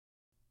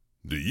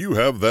Do you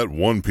have that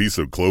one piece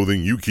of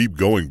clothing you keep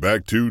going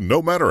back to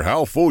no matter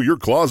how full your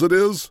closet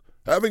is?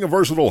 Having a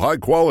versatile,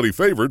 high-quality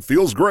favorite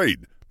feels great,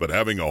 but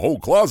having a whole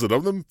closet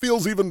of them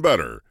feels even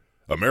better.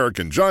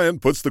 American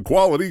Giant puts the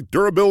quality,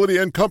 durability,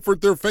 and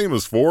comfort they're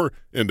famous for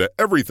into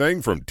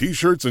everything from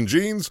t-shirts and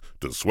jeans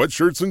to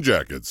sweatshirts and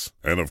jackets.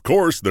 And of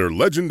course, their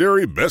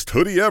legendary best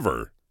hoodie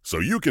ever. So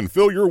you can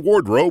fill your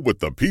wardrobe with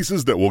the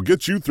pieces that will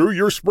get you through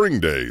your spring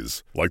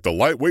days, like the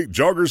lightweight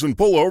joggers and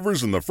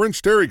pullovers in the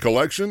French Terry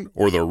collection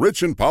or the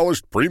rich and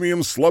polished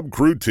premium Slub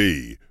Crew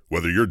tee.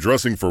 Whether you're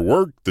dressing for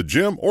work, the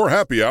gym, or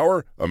happy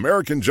hour,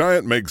 American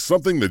Giant makes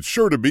something that's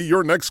sure to be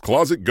your next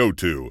closet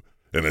go-to.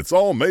 And it's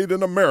all made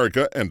in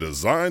America and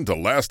designed to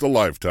last a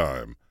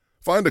lifetime.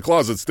 Find a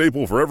closet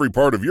staple for every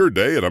part of your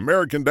day at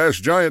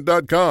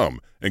American-Giant.com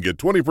and get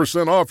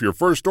 20% off your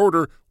first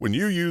order when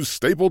you use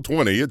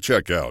Staple20 at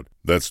checkout.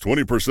 That's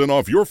 20%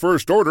 off your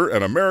first order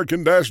at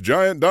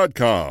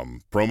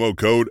American-Giant.com. Promo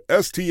code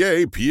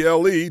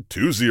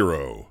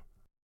STAPLE20.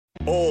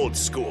 Old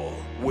School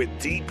with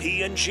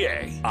DP and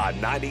J on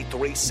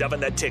 93.7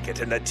 The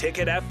Ticket and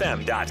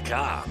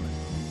theticketfm.com.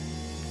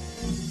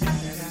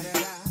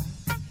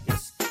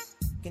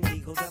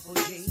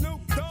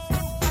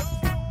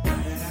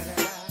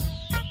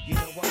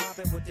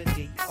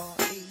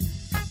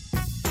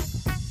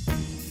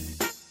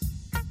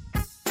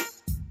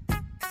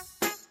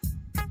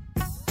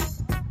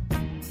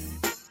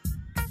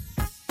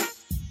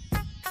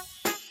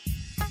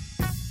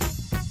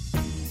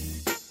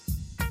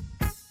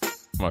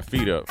 My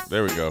feet up.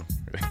 There we go.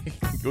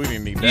 We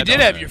didn't need that. You did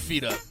have your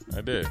feet up.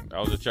 I did.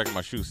 I was just checking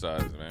my shoe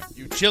size, man.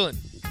 You chilling.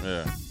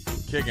 Yeah.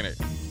 Kicking it.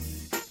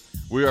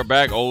 We are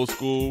back, Old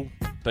School.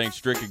 Thanks,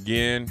 Strick,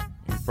 again.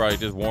 He's probably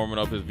just warming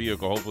up his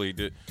vehicle. Hopefully he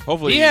did.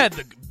 Hopefully he had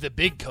the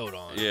big coat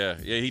on. Yeah,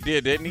 he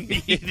did, didn't he?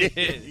 He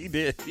did. He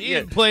did. He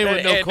didn't play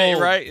with no cold.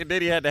 Right? And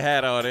then he had the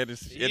hat on and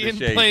he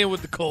didn't play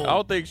with the cold. I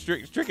don't think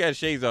Strick had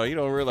shades on. You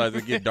don't realize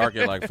it get dark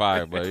at like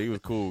 5, but he was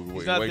cool.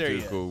 He's not way there too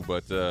yet. cool.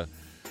 But I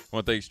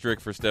want to thank Strick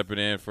for stepping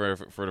in for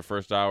the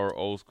first hour,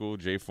 Old School,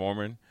 Jay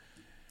Foreman,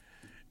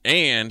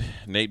 and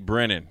Nate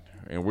Brennan.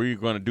 And we're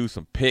going to do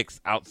some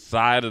picks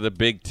outside of the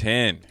Big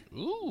Ten.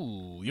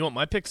 Ooh, you want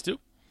my picks too?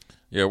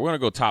 Yeah, we're going to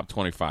go top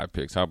 25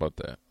 picks. How about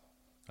that?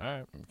 All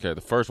right. Okay,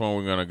 the first one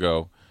we're going to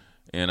go,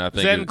 and I think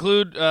Does that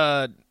include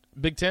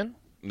Big Ten?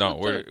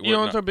 No, you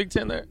don't throw Big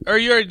Ten there? Or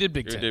you already did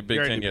Big Ten? We did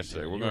Big Ten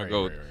yesterday. We're going to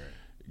go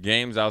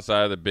games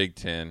outside of the Big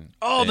Ten.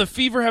 Oh, the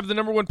Fever have the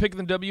number 1 pick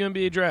in the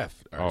WNBA draft.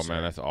 Oh,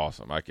 man, that's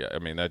awesome. I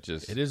mean, that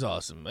just... It is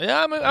awesome.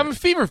 Yeah, I'm a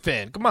Fever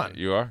fan. Come on.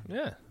 You are?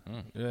 Yeah.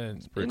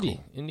 It's pretty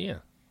cool.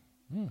 Indiana.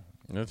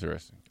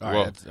 Interesting. All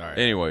well, right, all right.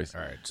 anyways,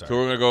 All right, sorry. so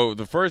we're going to go.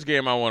 The first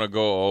game I want to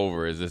go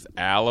over is this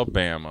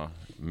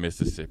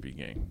Alabama-Mississippi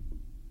game.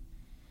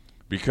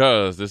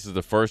 Because this is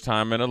the first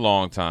time in a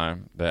long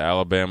time that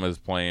Alabama is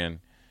playing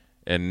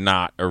and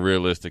not a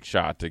realistic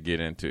shot to get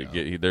into.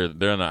 No.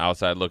 They're on the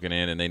outside looking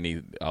in, and they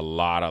need a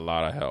lot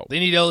of help. They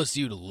need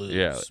LSU to lose.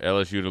 Yeah,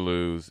 LSU to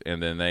lose,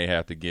 and then they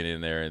have to get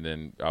in there and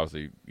then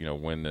obviously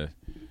win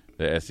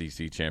the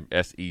SEC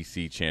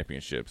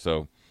championship.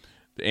 So.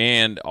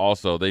 And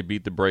also, they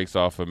beat the brakes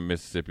off of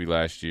Mississippi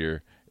last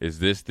year. Is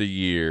this the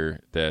year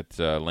that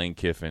Lane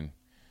Kiffin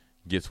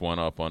gets one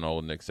up on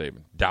old Nick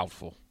Saban?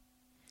 Doubtful.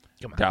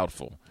 Come on.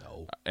 Doubtful.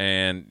 No.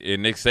 And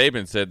Nick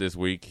Saban said this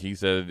week, he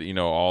said,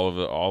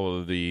 all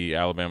of the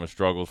Alabama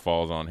struggles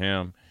falls on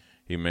him.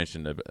 He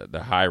mentioned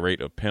the high rate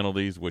of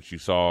penalties, which you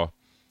saw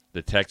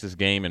the Texas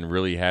game and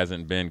really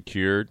hasn't been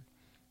cured.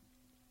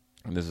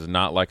 And this is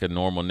not like a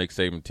normal Nick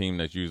Saban team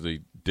that's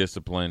usually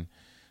disciplined.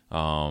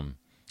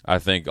 I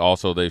think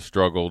also they've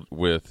struggled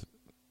with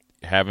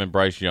having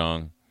Bryce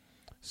Young,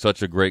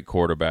 such a great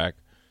quarterback,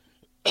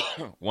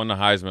 won the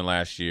Heisman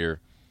last year,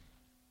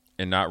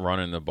 and not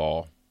running the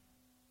ball.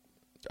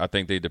 I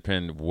think they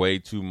depend way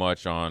too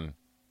much on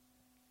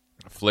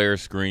flare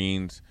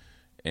screens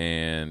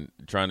and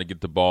trying to get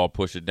the ball,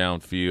 push it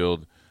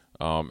downfield,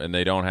 and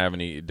they don't have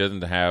any. It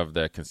doesn't have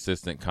that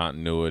consistent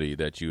continuity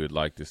that you would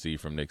like to see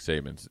from Nick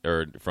Saban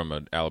or from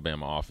an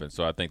Alabama offense.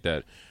 So I think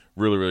that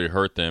really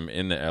hurt them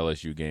in the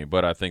LSU game.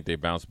 But I think they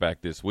bounced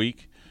back this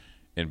week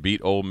and beat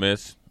Ole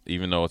Miss,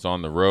 even though it's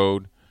on the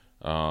road.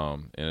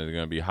 And it's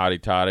going to be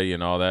hotty-toddy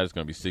and all that. It's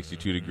going to be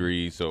 62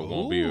 degrees, so it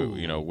won't be,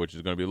 which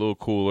is going to be a little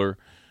cooler,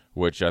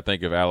 which I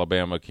think if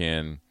Alabama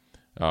can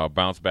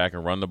bounce back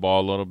and run the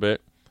ball a little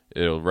bit,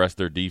 it'll rest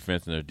their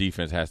defense, and their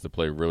defense has to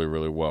play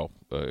really well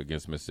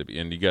against Mississippi.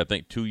 And you got to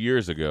think 2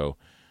 years ago,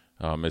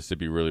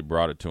 Mississippi really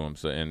brought it to them,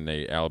 and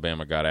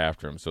Alabama got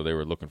after them, so they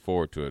were looking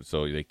forward to it.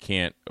 So they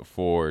can't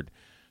afford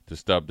to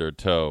stub their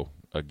toe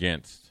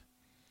against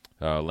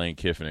Lane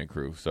Kiffin and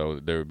crew. So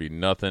there would be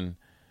nothing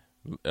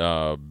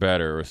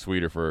better or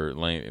sweeter for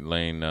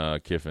Lane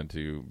Kiffin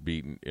to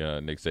beat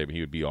Nick Saban.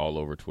 He would be all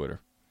over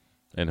Twitter.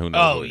 And who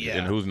knows? Oh, yeah.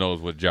 And who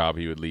knows what job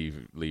he would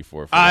leave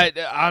for?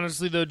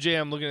 Honestly, though, Jay,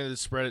 I'm looking at the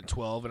spread at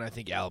 12, and I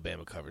think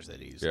Alabama covers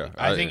that easily. Yeah,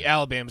 I think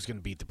Alabama's going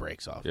to beat the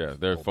brakes off. Yeah,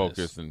 they're Ole Miss.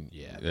 focused and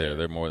Yeah,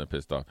 they're more than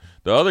pissed off.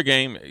 The other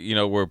game,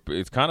 where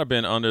it's kind of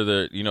been under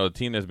the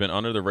team that's been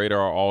under the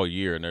radar all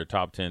year, and their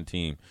top 10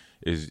 team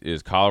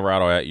is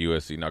Colorado at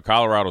USC. Now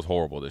Colorado's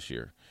horrible this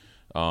year.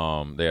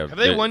 Have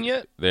they won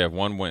yet? They have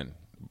one win,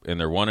 and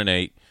they're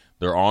 1-8.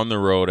 They're on the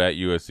road at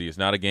USC. It's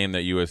not a game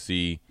that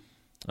USC.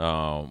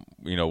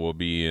 Will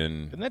be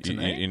in. Isn't that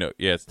tonight?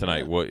 Yeah, it's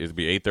tonight. Yeah. It'll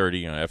be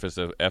 8:30 on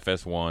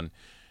FS1.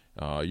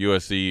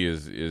 USC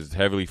is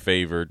heavily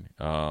favored,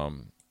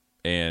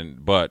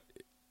 but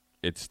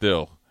it's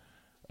still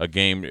a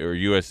game. Or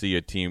USC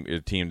a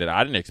team that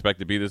I didn't expect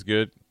to be this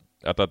good.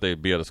 I thought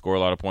they'd be able to score a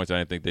lot of points. I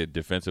didn't think that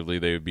defensively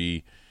they would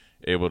be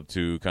able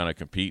to kind of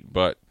compete.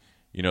 But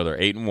they're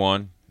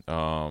 8-1,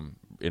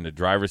 in the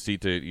driver's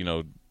seat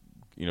to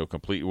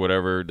complete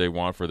whatever they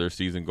want for their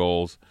season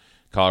goals.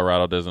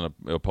 Colorado doesn't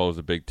oppose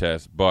a big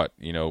test, but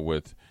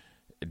with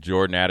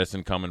Jordan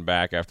Addison coming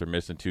back after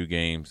missing 2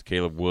 games,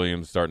 Caleb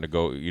Williams starting to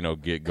go,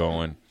 get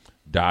going.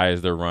 Dye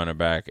is their running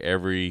back.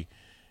 It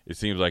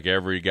seems like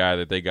every guy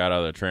that they got out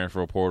of the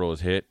transfer portal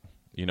is hit.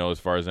 As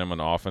far as them on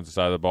the offensive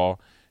side of the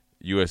ball,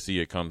 USC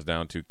it comes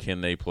down to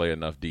can they play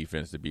enough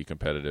defense to be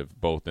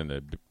competitive, both in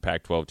the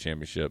Pac-12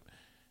 championship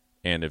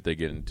and if they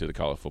get into the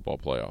college football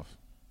playoff.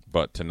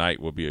 But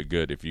tonight will be a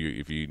good if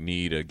you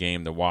need a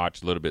game to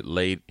watch a little bit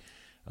late.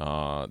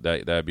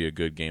 That'd be a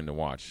good game to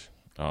watch.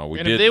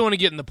 If they want to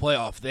get in the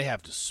playoff, they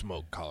have to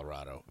smoke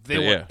Colorado. If they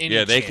want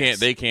any chance,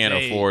 they can't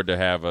afford to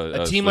have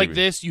a team like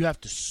this. You have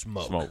to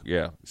smoke.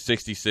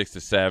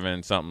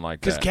 66-7, something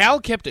like that. Because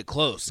Cal kept it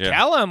close. Yeah.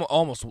 Cal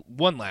almost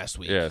won last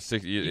week. Yeah,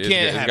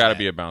 it's got to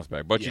be a bounce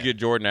back. But you get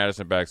Jordan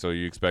Addison back, so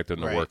you expect them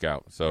to work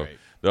out. So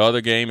the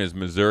other game is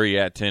Missouri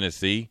at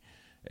Tennessee,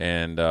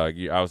 and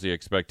you obviously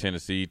expect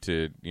Tennessee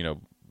to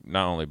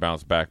not only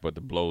bounce back but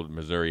to blow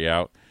Missouri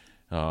out.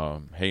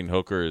 Hayden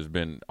Hooker has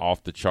been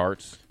off the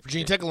charts.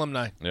 Virginia Tech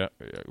alumni. Yeah.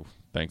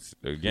 Thanks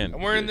again.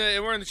 I'm wearing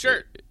the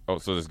shirt. Oh,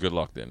 so there's good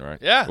luck then, right?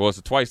 Yeah. Well,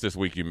 it's twice this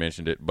week you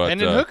mentioned it, but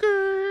Hendon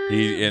Hooker.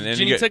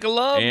 Virginia Tech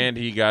alum. and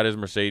he got his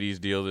Mercedes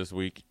deal this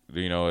week.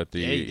 He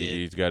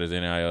He's got his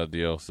NIL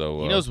deal,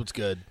 so he knows what's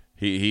good.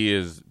 He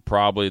is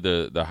probably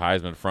the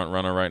Heisman front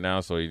runner right now,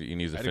 so he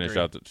needs to finish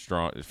out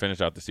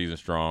the season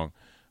strong.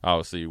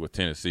 Obviously, with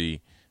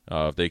Tennessee.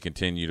 If they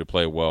continue to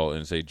play well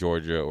and, say,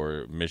 Georgia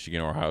or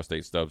Michigan or Ohio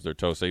State stubs their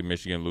toe, say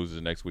Michigan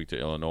loses next week to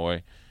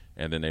Illinois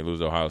and then they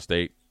lose Ohio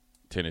State,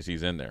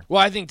 Tennessee's in there.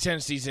 Well, I think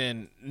Tennessee's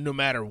in no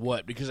matter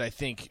what because I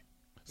think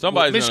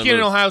Michigan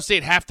and Ohio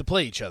State have to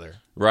play each other.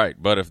 Right,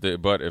 but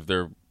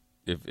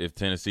if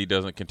Tennessee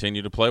doesn't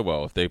continue to play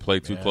well, if they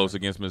play too close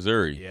against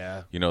Missouri,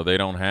 they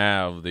don't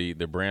have the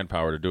brand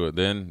power to do it.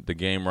 Then the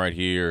game right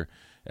here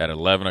at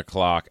 11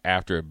 o'clock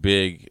after a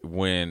big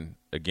win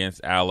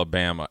against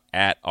Alabama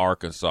at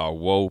Arkansas.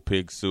 Whoa,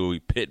 Pig Sooie,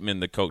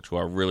 Pittman, the coach, who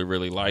I really,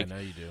 really like. I know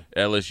you do.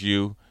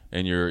 LSU,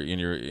 and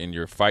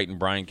you're fighting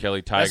Brian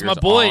Kelly Tigers. That's my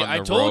boy. On the I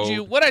told road.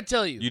 you. What'd I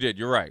tell you? You did.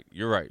 You're right.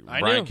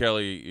 Brian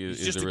Kelly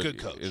is just a good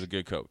coach. Is a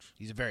good coach.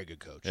 He's a very good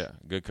coach. Yeah,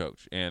 good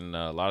coach, and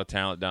a lot of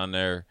talent down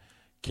there.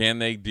 Can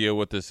they deal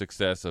with the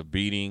success of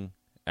beating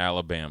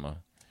Alabama,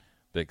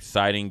 the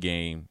exciting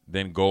game,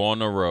 then go on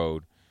the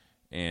road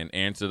and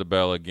answer the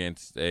bell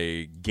against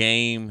a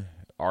game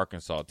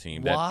Arkansas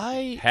team that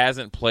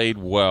hasn't played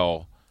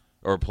well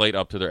or played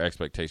up to their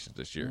expectations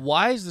this year?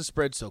 Why is the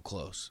spread so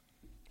close?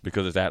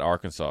 Because it's at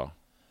Arkansas.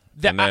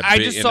 I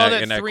just saw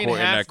that 3.5. And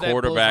that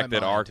quarterback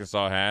that mind.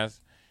 Arkansas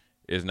has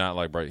is not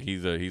like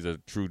he's a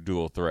true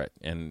dual threat,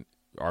 and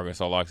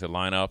Arkansas likes to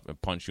line up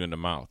and punch you in the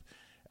mouth.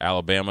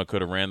 Alabama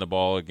could have ran the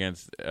ball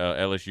against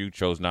LSU,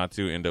 chose not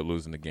to, end up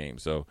losing the game.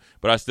 So,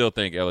 but I still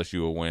think LSU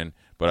will win.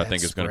 But I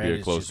think it's going to be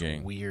a close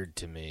game. Weird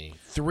to me.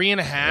 3.5.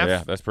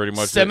 Yeah, that's pretty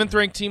much 7th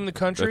ranked team in the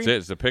country. That's it.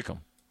 It's a pick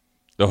 'em.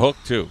 The hook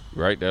too,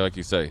 right there, like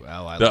you say.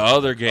 Well, the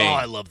other game. Oh,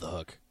 I love the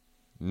hook.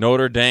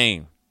 Notre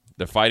Dame,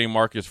 the Fighting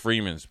Marcus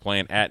Freeman's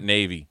playing at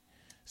Navy,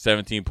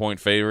 17-point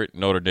favorite.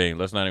 Notre Dame.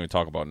 Let's not even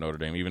talk about Notre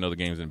Dame, even though the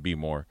game's in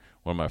B-More,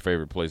 one of my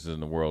favorite places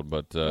in the world.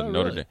 But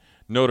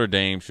Notre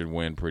Dame should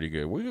win pretty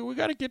good. We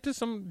got to get to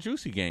some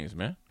juicy games,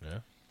 man. Yeah.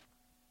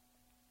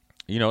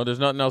 There's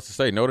nothing else to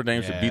say. Notre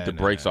Dame should beat the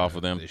brakes off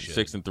of them.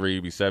 6-3,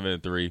 be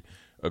 7-3.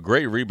 A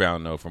great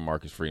rebound though from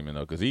Marcus Freeman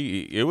though, because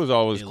it was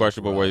always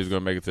questionable whether he was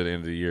going to make it to the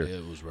end of the year.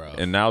 It was rough.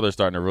 And now they're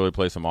starting to really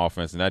play some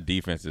offense, and that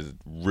defense is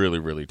really,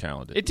 really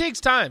talented. It takes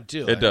time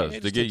too. It does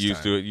to get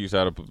used to it. Used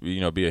how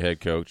to be a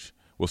head coach.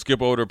 We'll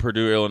skip over to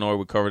Purdue, Illinois.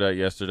 We covered that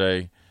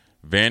yesterday.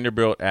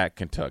 Vanderbilt at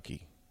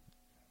Kentucky,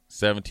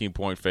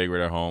 17-point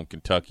favorite at home.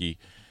 Kentucky,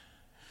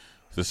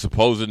 the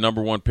supposed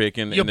number one pick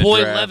in the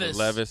boy draft.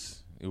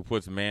 Levis, who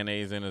puts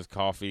mayonnaise in his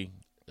coffee.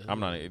 I'm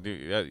not.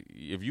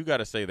 If you got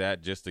to say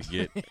that just to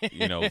get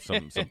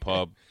some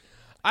pub,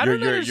 I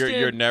don't understand.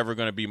 You're never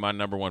going to be my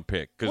number one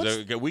pick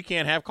because we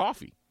can't have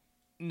coffee.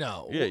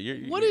 No.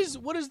 Yeah. What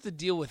is the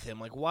deal with him?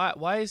 Like,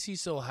 why is he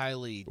so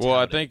highly touted? Well,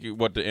 I think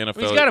what the NFL.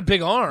 He's got a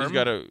big arm.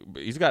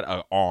 He's got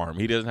an arm.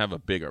 He doesn't have a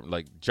big arm.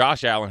 Like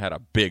Josh Allen had a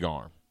big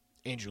arm.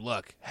 Andrew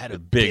Luck had a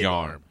big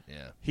arm.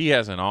 Yeah. He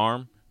has an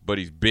arm, but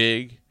he's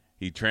big.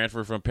 He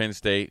transferred from Penn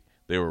State.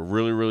 They were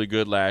really, really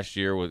good last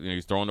year.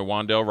 He's throwing to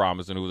Wan'Dale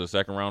Robinson, who was a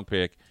second-round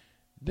pick.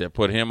 They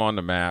put him on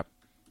the map.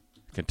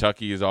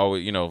 Kentucky is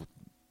always,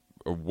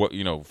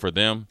 for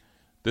them,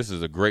 this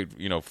is a great,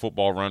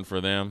 football run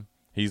for them.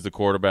 He's the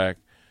quarterback,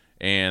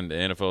 and the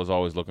NFL is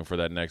always looking for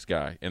that next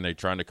guy, and they're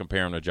trying to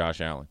compare him to Josh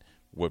Allen.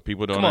 What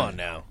people don't Come on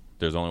now.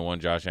 There's only one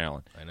Josh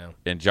Allen. I know.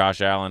 And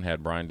Josh Allen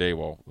had Brian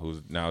Daboll,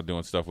 who's now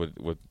doing stuff with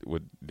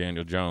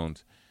Daniel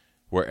Jones,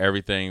 where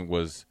everything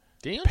was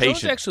Daniel patient.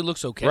 Jones actually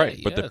looks okay.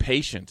 Right, but the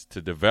patience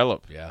to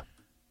develop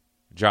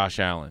Josh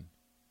Allen.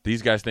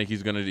 These guys think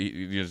he's going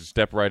to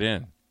step right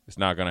in. It's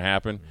not going to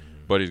happen,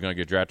 but he's going to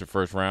get drafted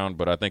first round.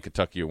 But I think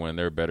Kentucky will win.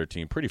 They're a better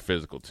team, pretty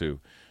physical too.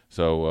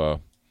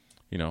 So,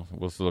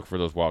 we'll still look for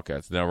those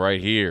Wildcats. Now, right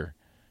here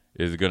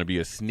is going to be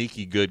a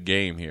sneaky good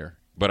game here.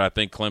 But I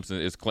think Clemson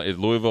is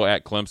Louisville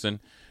at Clemson.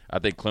 I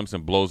think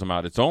Clemson blows them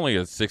out. It's only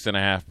a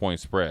 6.5-point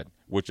spread,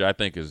 which I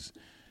think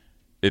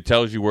it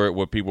tells you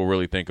what people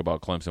really think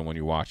about Clemson when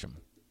you watch them,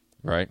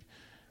 right?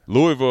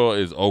 Louisville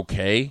is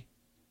okay,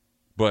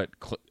 but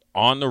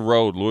on the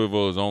road,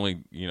 Louisville is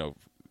only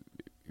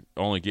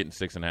getting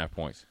 6.5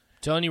 points. I'm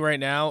telling you right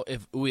now,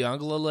 if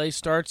Uiagalelei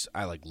starts,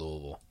 I like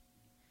Louisville.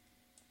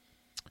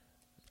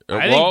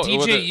 I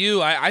think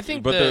DJU. I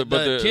think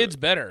the kid's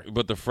better.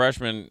 But the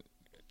freshman,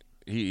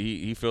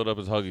 he filled up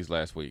his Huggies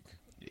last week.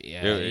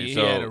 Yeah, he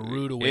had a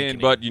rude awakening.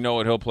 But you know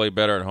what? He'll play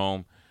better at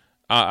home.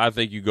 I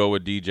think you go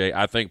with DJ.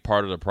 I think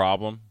part of the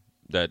problem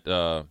that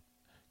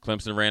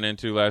Clemson ran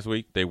into last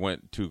week, they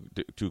went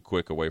too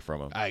quick away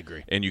from him. I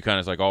agree. And you kind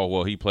of like, oh,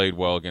 well, he played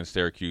well against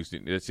Syracuse.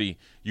 See,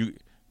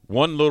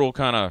 one little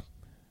kind of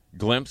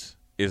glimpse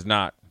is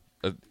not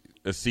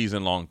a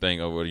season-long thing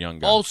over a young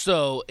guy.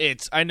 Also,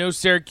 I know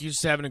Syracuse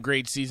is having a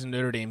great season.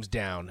 Notre Dame's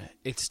down.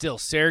 It's still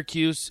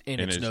Syracuse and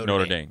it's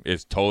Notre Dame.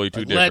 It's totally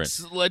two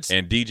different. Let's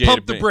and DJ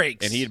pump the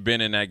brakes. And he had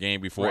been in that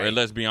game before. Right. And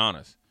let's be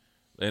honest.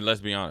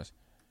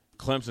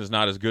 Clemson's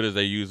not as good as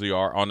they usually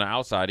are on the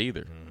outside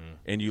either. Mm-hmm.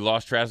 And you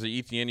lost Travis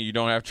Etienne and you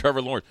don't have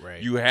Trevor Lawrence.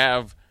 Right. You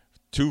have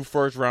 2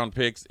 first-round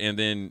picks, and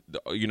then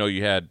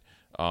you had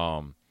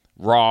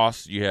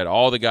Ross. You had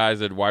all the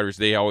guys at wide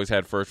receiver. They always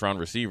had first-round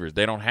receivers.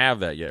 They don't have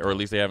that yet, or at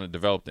least they haven't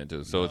developed into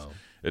it. So it's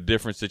a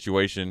different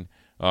situation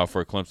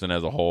for Clemson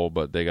as a whole,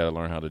 but they got to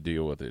learn how to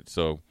deal with it.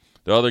 So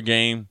the other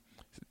game,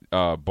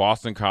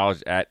 Boston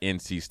College at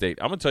NC State.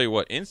 I'm going to tell you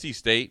what, NC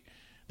State,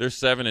 they're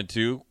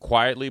 7-2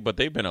 quietly, but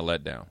they've been a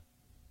letdown.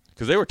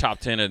 Because they were top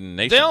 10 in the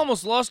nation. They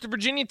almost lost to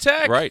Virginia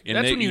Tech. Right. And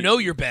that's when you know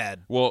you're bad.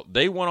 Well,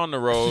 they went on the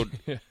road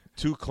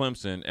to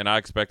Clemson, and I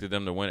expected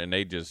them to win, and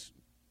they just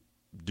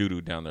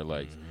doo-dooed down their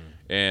legs.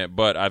 Mm-hmm.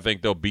 But I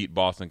think they'll beat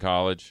Boston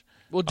College.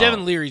 Well,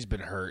 Devin Leary's been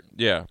hurt.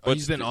 Yeah. But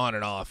he's been on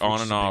and off.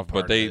 On and off.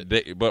 But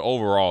but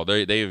overall,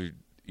 they've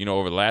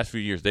over the last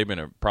few years, they've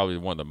been probably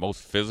one of the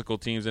most physical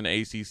teams in the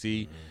ACC.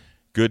 Mm-hmm.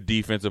 Good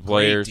defensive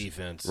players. Great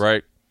defense.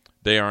 Right.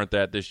 They aren't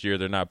that this year.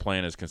 They're not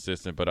playing as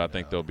consistent, but I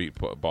think they'll beat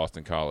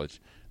Boston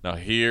College. Now,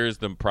 here's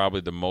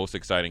probably the most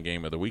exciting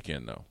game of the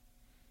weekend, though.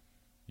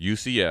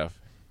 UCF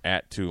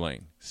at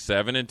Tulane.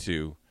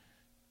 7-2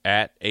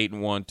 at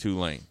 8-1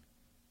 Tulane.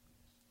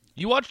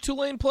 You watched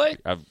Tulane play?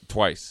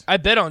 Twice. I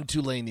bet on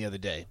Tulane the other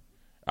day.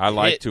 I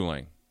like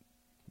Tulane.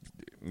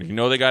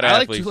 They got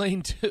athletes. I like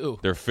Tulane, too.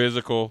 They're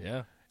physical.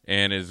 Yeah.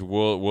 And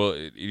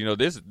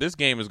this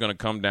game is going to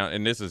come down,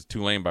 and this is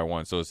Tulane by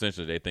 1, so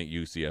essentially they think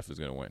UCF is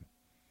going to win.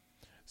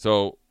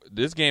 So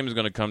this game is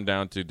going to come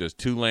down to, does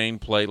Tulane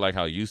play like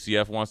how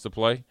UCF wants to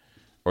play,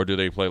 or do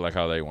they play like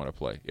how they want to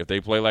play? If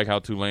they play like how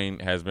Tulane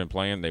has been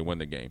playing, they win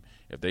the game.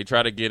 If they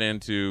try to get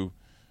into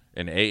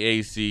an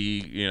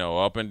AAC,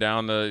 up and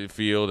down the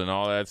field and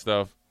all that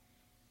stuff,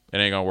 it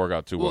ain't going to work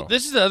out too well. Well,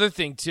 this is the other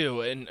thing, too.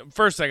 And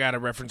first I got a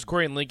reference.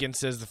 Corey and Lincoln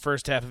says the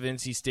first half of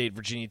NC State,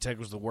 Virginia Tech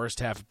was the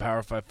worst half of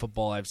Power 5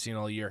 football I've seen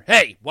all year.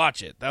 Hey,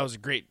 watch it. That was a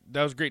great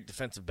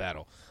defensive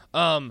battle.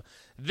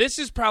 This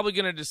is probably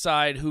going to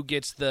decide who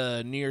gets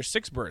the New Year's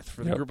Six berth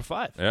for the Group of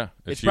 5. Yeah,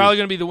 it's probably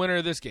going to be the winner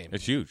of this game.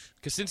 It's huge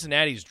because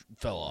Cincinnati's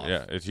fell off.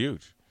 Yeah, it's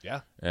huge.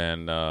 Yeah,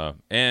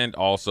 and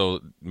also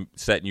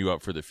setting you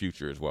up for the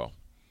future as well.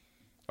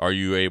 Are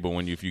you able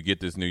if you get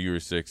this New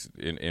Year's Six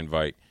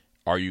invite?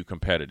 Are you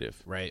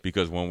competitive? Right.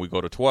 Because when we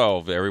go to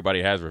 12,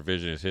 everybody has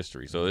revisionist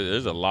history, so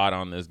there's a lot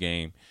on this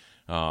game.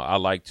 I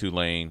like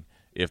Tulane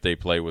if they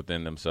play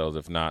within themselves.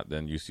 If not,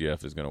 then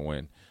UCF is going to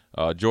win.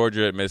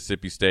 Georgia at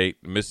Mississippi State.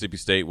 Mississippi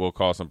State will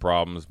cause some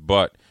problems,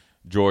 but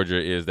Georgia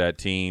is that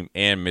team,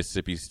 and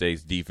Mississippi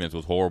State's defense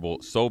was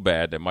horrible, so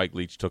bad that Mike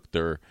Leach took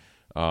the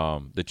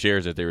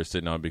chairs that they were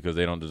sitting on because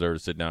they don't deserve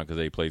to sit down because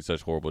they played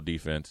such horrible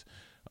defense.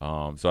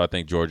 So I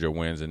think Georgia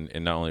wins, and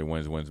not only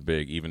wins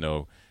big, even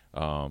though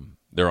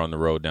they're on the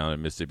road down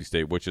in Mississippi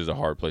State, which is a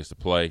hard place to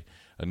play.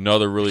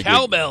 Another really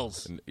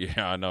Cowbells.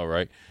 Yeah, I know,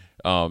 right?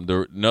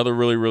 Another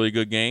really, really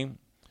good game.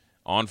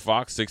 On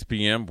Fox, 6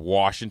 p.m.,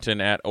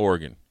 Washington at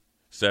Oregon.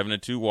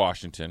 7-2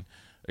 Washington.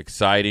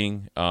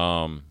 Exciting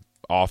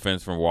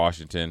offense from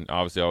Washington.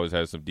 Obviously, always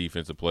has some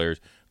defensive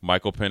players.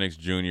 Michael Penix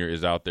Jr.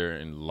 is out there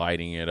and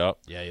lighting it up.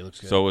 Yeah, he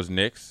looks good. So is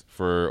Nix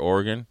for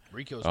Oregon.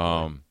 Rico's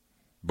good.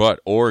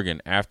 But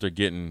Oregon, after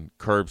getting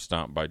curb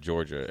stomped by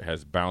Georgia,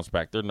 has bounced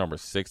back. They're number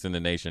 6 in the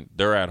nation.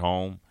 They're at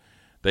home.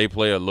 They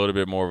play a little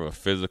bit more of a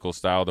physical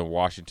style than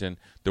Washington.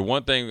 The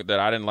one thing that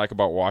I didn't like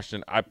about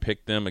Washington, I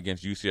picked them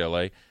against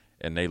UCLA,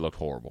 and they looked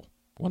horrible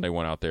when they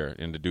went out there.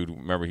 And the dude,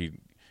 remember,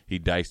 he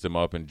diced them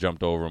up and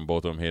jumped over them.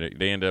 Both of them hit it.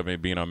 They ended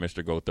up being on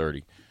Mr. Go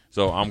 30.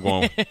 So I'm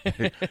going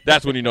 –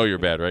 that's when you know you're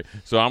bad, right?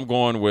 So I'm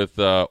going with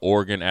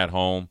Oregon at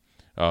home.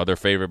 They're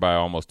favored by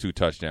almost 2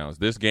 touchdowns.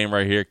 This game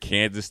right here,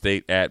 Kansas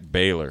State at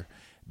Baylor.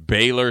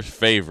 Baylor's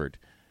favored.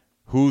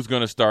 Who's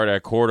going to start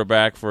at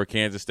quarterback for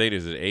Kansas State?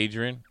 Is it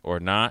Adrian or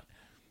not?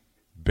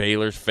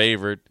 Baylor's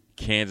favored.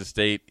 Kansas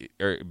State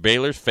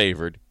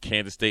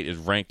Kansas State is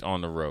ranked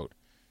on the road.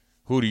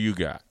 Who do you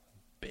got?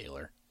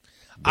 Baylor.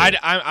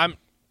 I'm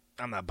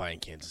not buying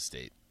Kansas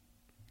State.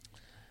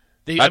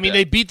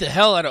 They beat the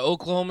hell out of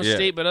Oklahoma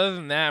State, but other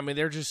than that, I mean,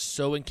 they're just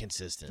so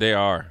inconsistent. They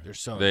are.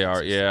 They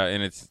are. Yeah,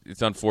 and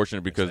it's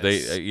unfortunate because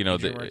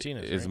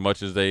as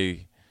much as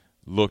they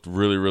looked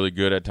really, really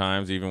good at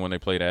times, even when they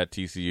played at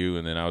TCU,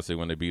 and then obviously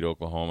when they beat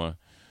Oklahoma,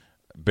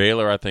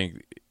 Baylor, I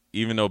think,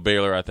 even though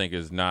Baylor, I think,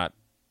 is not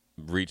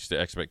reached the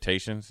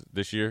expectations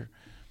this year,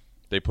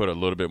 they put a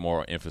little bit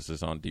more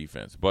emphasis on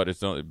defense. But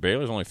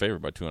Baylor's only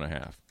favored by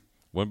 2.5.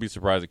 Wouldn't be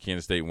surprised if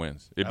Kansas State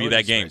wins. It'd be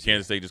that game.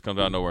 Kansas State just comes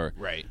out of nowhere.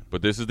 Right.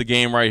 But this is the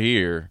game right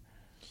here.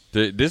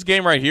 This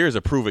game right here is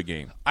a prove-it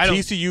game.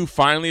 TCU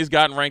finally has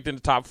gotten ranked in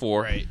the top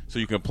 4. Right. So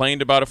you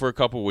complained about it for a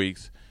couple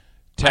weeks.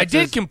 Texas,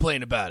 I did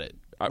complain about it.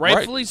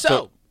 Rightfully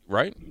so.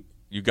 Right.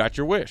 You got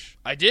your wish.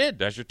 I did.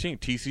 That's your team.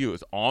 TCU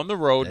is on the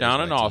road down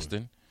in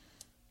Austin.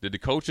 Did the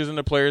coaches and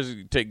the players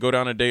go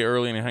down a day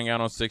early and hang out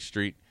on 6th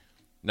Street?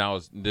 Now,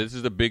 this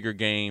is the bigger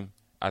game,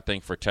 I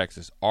think, for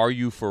Texas. Are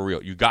you for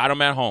real? You got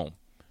them at home.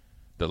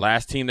 The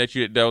last team that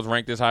was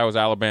ranked this high was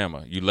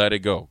Alabama. You let it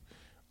go.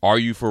 Are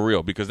you for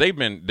real? Because they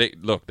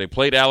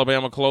played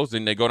Alabama close,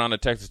 then they go down to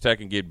Texas Tech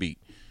and get beat,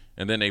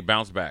 and then they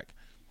bounce back.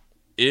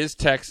 Is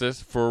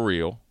Texas for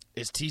real?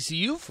 Is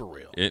TCU for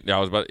real? Is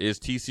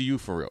TCU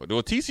for real?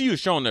 Well, TCU has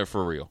shown they're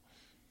for real.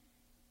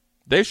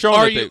 They've shown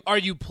Are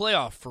you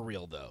playoff for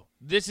real though?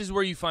 This is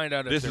where you find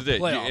out if they're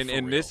playoff for real.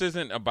 And this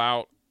isn't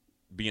about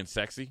being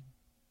sexy,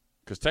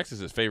 because Texas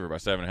is favored by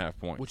 7.5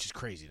 points, which is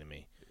crazy to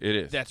me. It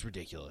is. That's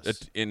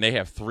ridiculous. And they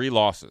have 3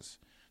 losses.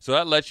 So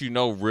that lets you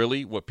know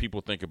really what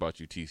people think about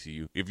you,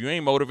 TCU. If you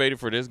ain't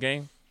motivated for this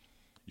game,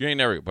 you ain't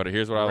never. But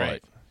here's what I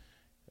like.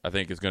 I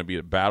think it's going to be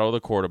a battle of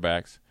the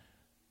quarterbacks.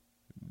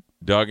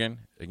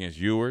 Duggan against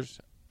Ewers.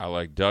 I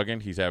like Duggan.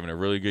 He's having a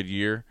really good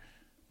year.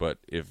 But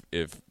if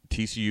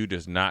TCU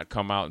does not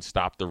come out and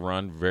stop the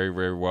run very,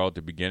 very well at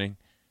the beginning,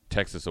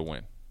 Texas will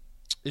win.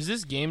 Is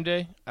this game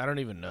day? I don't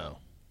even know.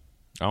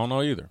 I don't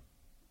know either.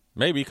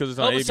 Maybe because it's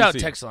on ABC. Let's out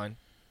text line.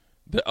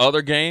 The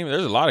other game,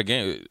 there's a lot of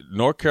games.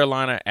 North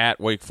Carolina at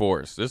Wake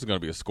Forest. This is going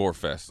to be a score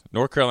fest.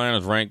 North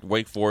Carolina's ranked.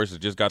 Wake Forest has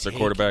just got their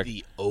quarterback.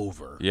 The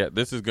over. Yeah,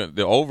 this is good.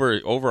 The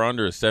over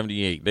under is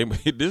 78.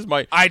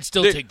 I'd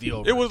still take the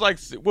over. It was like,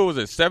 what was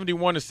it,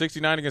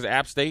 71-69 against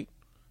App State?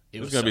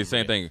 It was going to be the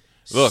same thing.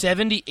 Look,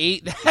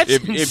 78. That's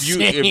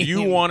insane. If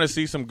you want to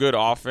see some good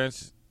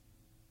offense,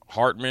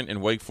 Hartman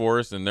and Wake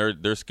Forest and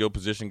their skill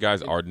position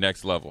guys are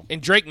next level.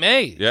 And Drake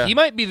May, he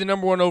might be the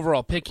number 1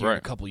 overall pick here in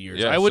a couple years.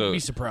 Yeah, I wouldn't be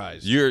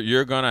surprised.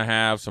 You're going to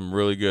have some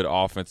really good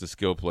offensive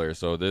skill players.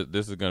 So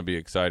this is going to be an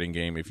exciting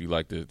game if you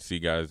like to see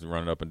guys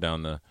running up and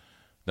down the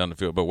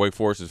field. But Wake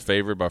Forest is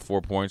favored by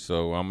 4 points,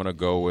 so I'm going to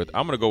go with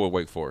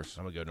Wake Forest.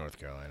 I'm going to go North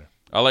Carolina.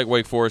 I like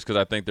Wake Forest because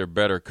I think they're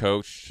better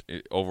coached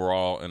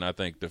overall, and I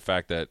think the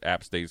fact that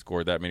App State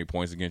scored that many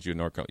points against you,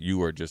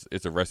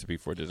 it's a recipe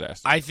for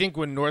disaster. I think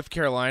when North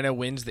Carolina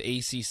wins the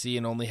ACC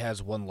and only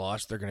has 1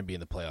 loss, they're going to be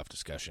in the playoff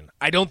discussion.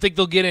 I don't think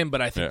they'll get in,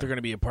 but I think they're going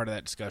to be a part of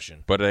that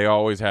discussion. But they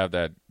always have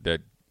that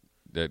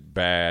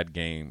bad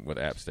game with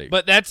App State.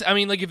 But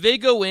if they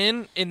go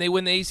in and they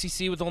win the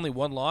ACC with only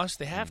 1 loss,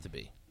 they have to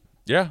be.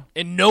 Yeah.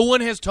 And no one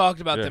has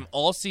talked about them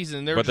all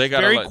season. They're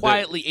very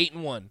quietly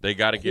 8-1. They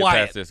got to get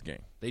past this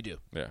game. They do.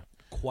 Yeah.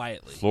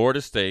 Quietly. Florida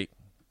State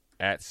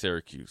at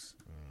Syracuse.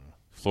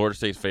 Florida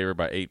State's favored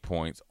by 8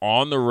 points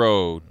on the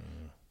road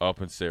up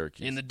in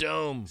Syracuse. In the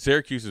Dome.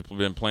 Syracuse has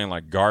been playing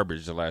like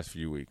garbage the last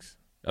few weeks.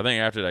 I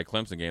think after that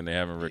Clemson game, they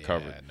haven't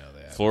recovered. Yeah, no, they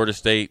haven't. Florida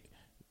State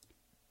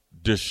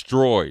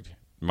destroyed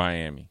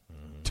Miami.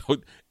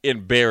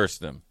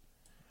 Embarrassed them.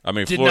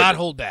 Did not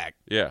hold back.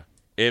 Yeah.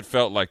 It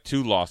felt like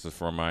 2 losses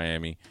for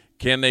Miami.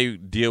 Can they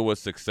deal with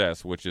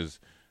success, which is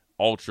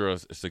ultra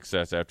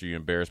success after you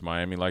embarrass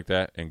Miami like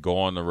that and go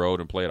on the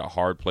road and play at a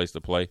hard place to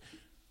play?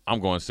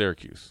 I'm going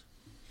Syracuse.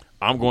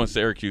 I'm going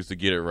Syracuse to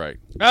get it right.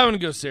 I'm going to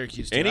go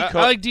Syracuse, too. I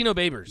like Dino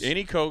Babers.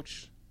 Any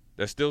coach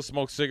that still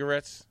smokes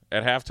cigarettes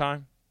at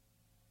halftime,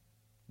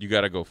 you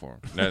got to go for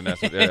him.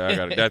 That's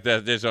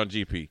on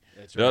GP.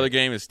 That's the other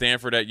game is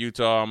Stanford at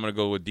Utah. I'm going to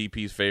go with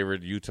DP's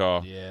favorite,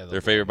 Utah. Yeah,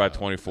 they're favored by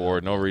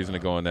 24. No reason to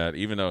go in that.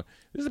 Even though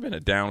this has been a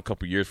down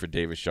couple years for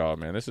David Shaw,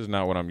 man. This is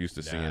not what I'm used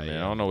to seeing, man. I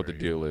don't know what the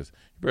deal is.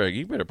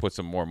 You better put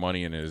some more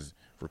money in his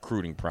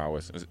recruiting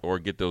prowess or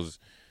get those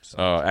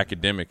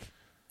academic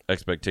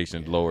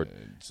expectations lowered.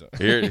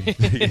 Here,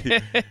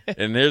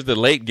 and there's the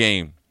late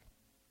game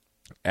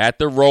at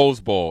the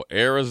Rose Bowl,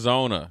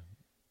 Arizona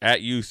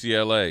at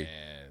UCLA.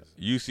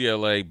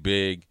 UCLA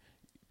big.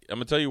 I'm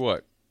going to tell you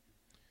what.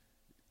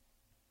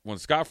 When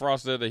Scott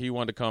Frost said that he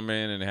wanted to come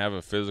in and have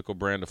a physical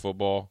brand of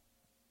football,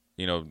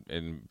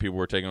 and people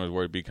were taking his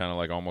word to be kind of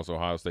like almost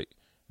Ohio State,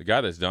 the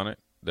guy that's done it,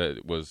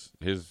 that was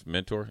his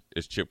mentor,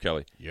 is Chip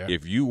Kelly. Yeah.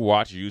 If you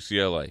watch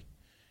UCLA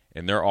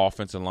and their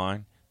offensive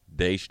line,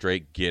 they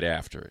straight get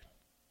after it.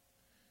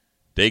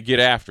 They get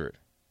after it.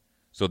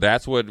 So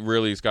that's what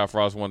really Scott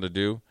Frost wanted to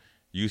do.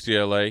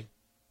 UCLA,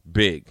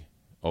 big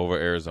over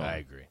Arizona. I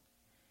agree.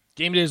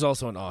 Game day is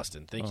also in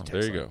Austin. Thank you,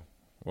 there you go.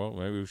 Well,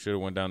 maybe we should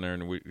have went down there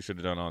and we should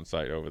have done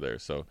on-site over there.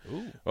 So,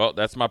 well,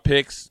 that's my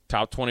picks.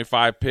 Top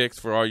 25 picks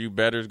for all you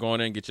bettors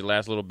going in. Get your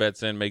last little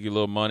bets in. Make you a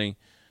little money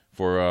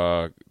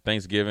for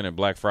Thanksgiving and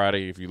Black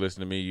Friday. If you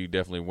listen to me, you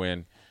definitely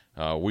win.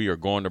 We are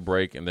going to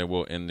break, and then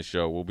we'll end the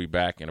show. We'll be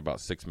back in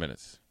about 6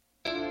 minutes.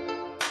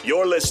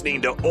 You're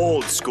listening to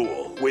Old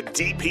School with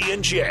DP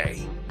and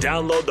J.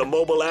 Download the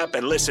mobile app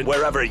and listen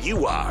wherever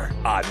you are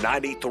on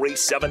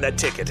 93.7 The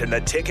Ticket and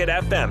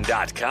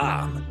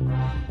theticketfm.com.